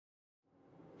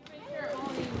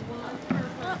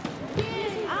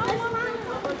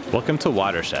Welcome to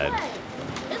Watershed.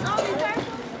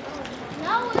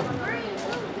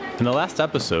 In the last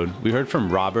episode, we heard from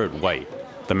Robert White,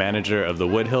 the manager of the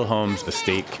Woodhill Homes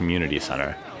Estate Community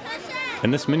Center.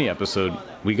 In this mini-episode,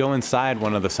 we go inside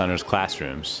one of the center's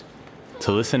classrooms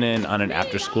to listen in on an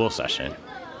after-school session.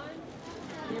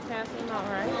 You're passing them out,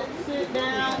 right? Sit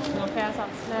down. You're gonna pass out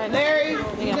the snacks. Larry,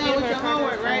 you done with your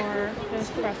homework, right?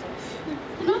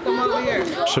 Come over here.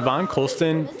 Siobhan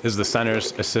Colston is the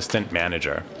center's assistant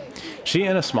manager. She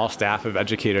and a small staff of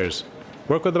educators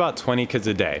work with about 20 kids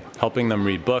a day, helping them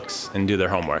read books and do their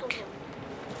homework.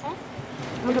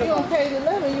 You on page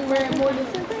 11, you read more than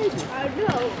 10 pages. I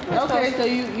know. Okay, so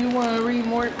you want to read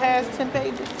more past 10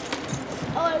 pages?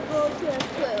 I want to go to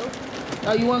 12.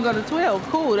 Oh, you want to go to 12?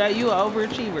 Cool, that you an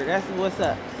overachiever. That's what's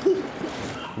up.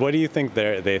 What do you think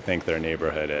they think their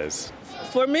neighborhood is?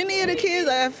 For many of the kids,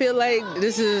 I feel like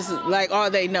this is like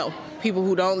all they know. People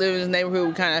who don't live in this neighborhood,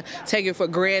 we kind of take it for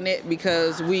granted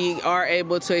because we are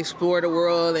able to explore the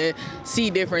world and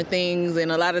see different things.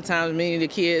 And a lot of times, many of the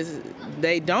kids,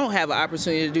 they don't have an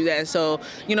opportunity to do that. So,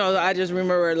 I just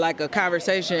remember like a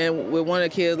conversation with one of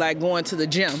the kids, like going to the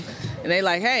gym. And they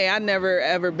like, hey, I never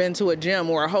ever been to a gym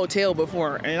or a hotel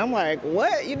before. And I'm like,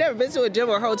 what? You never been to a gym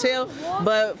or a hotel?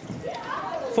 But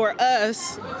for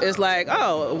us, it's like,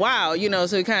 oh, wow,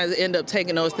 so we kind of end up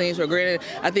taking those things for granted.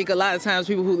 I think a lot of times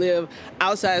people who live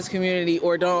outside this community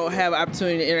or don't have an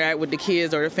opportunity to interact with the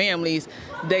kids or the families,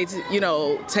 they,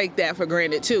 take that for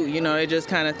granted too. They just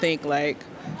kind of think like,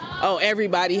 oh,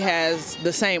 everybody has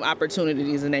the same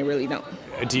opportunities and they really don't.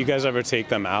 Do you guys ever take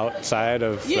them outside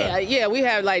of Yeah, we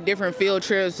have like different field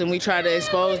trips and we try to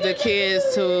expose the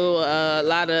kids to a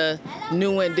lot of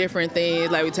new and different things.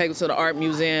 Like we take them to the art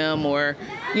museum or,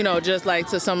 just like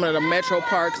to some of the metro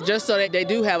parks, just so that they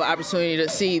do have an opportunity to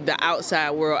see the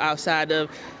outside world outside of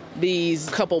these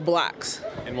couple blocks.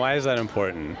 And why is that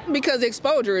important? Because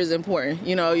exposure is important.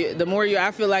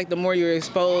 I feel like the more you're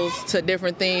exposed to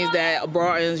different things, that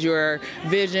broadens your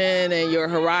vision and your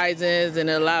horizons and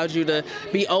it allows you to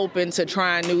be open to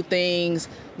trying new things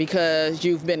because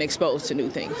you've been exposed to new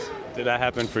things. Did that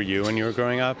happen for you when you were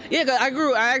growing up? Yeah, 'cause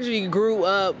I actually grew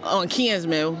up on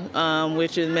Kingsmill,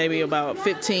 which is maybe about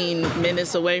 15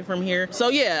 minutes away from here. So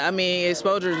yeah,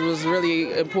 exposure was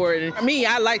really important. Me,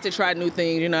 I like to try new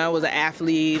things. I was an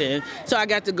athlete, and so I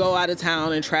got to go out of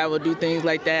town and travel, do things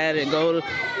like that, and go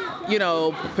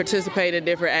to, participate in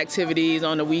different activities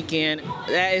on the weekend.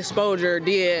 That exposure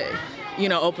did,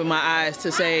 open my eyes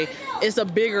to say it's a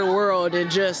bigger world than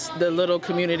just the little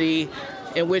community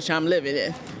in which I'm living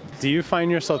in. Do you find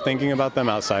yourself thinking about them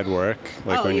outside work?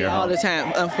 When you're home? All the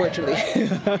time, unfortunately.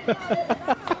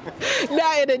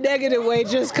 Not in a negative way,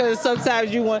 just because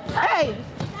sometimes you want, hey,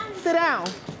 sit down.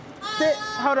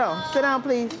 Hold on, sit down,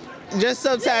 please. Just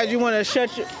sometimes you want to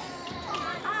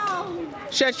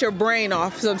shut your brain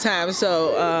off sometimes,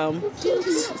 so.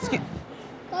 Can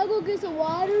I go get some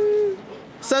water?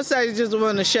 Sometimes you just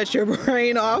want to shut your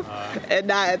brain off and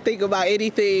not think about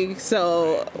anything.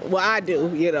 So, I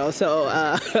do, so,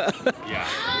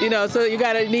 Yeah. So you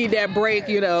got to need that break,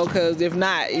 because if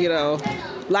not,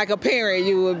 like a parent,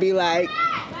 you would be like,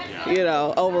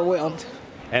 overwhelmed.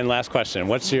 And last question,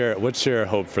 what's your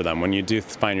hope for them when you do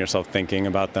find yourself thinking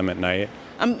about them at night?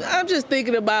 I'm just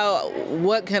thinking about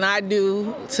what can I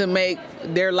do to make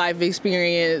their life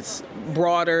experience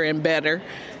broader and better.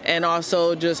 And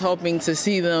also just hoping to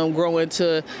see them grow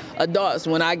into adults.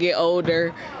 When I get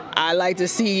older, I like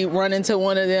to run into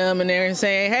one of them and they're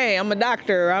saying, hey, I'm a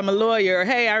doctor, I'm a lawyer.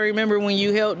 Hey, I remember when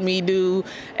you helped me do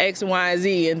X, Y, and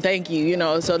Z, and thank you.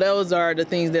 So those are the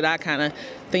things that I kind of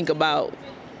think about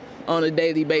on a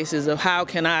daily basis of how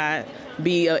can I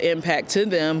be an impact to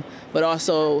them, but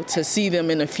also to see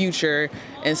them in the future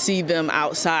and see them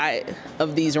outside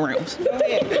of these realms.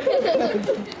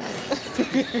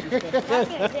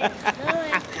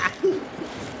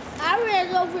 I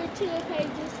read over 10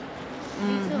 pages.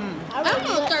 I'm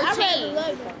on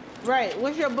 13. Right.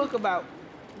 What's your book about?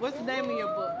 What's the name of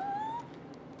your book?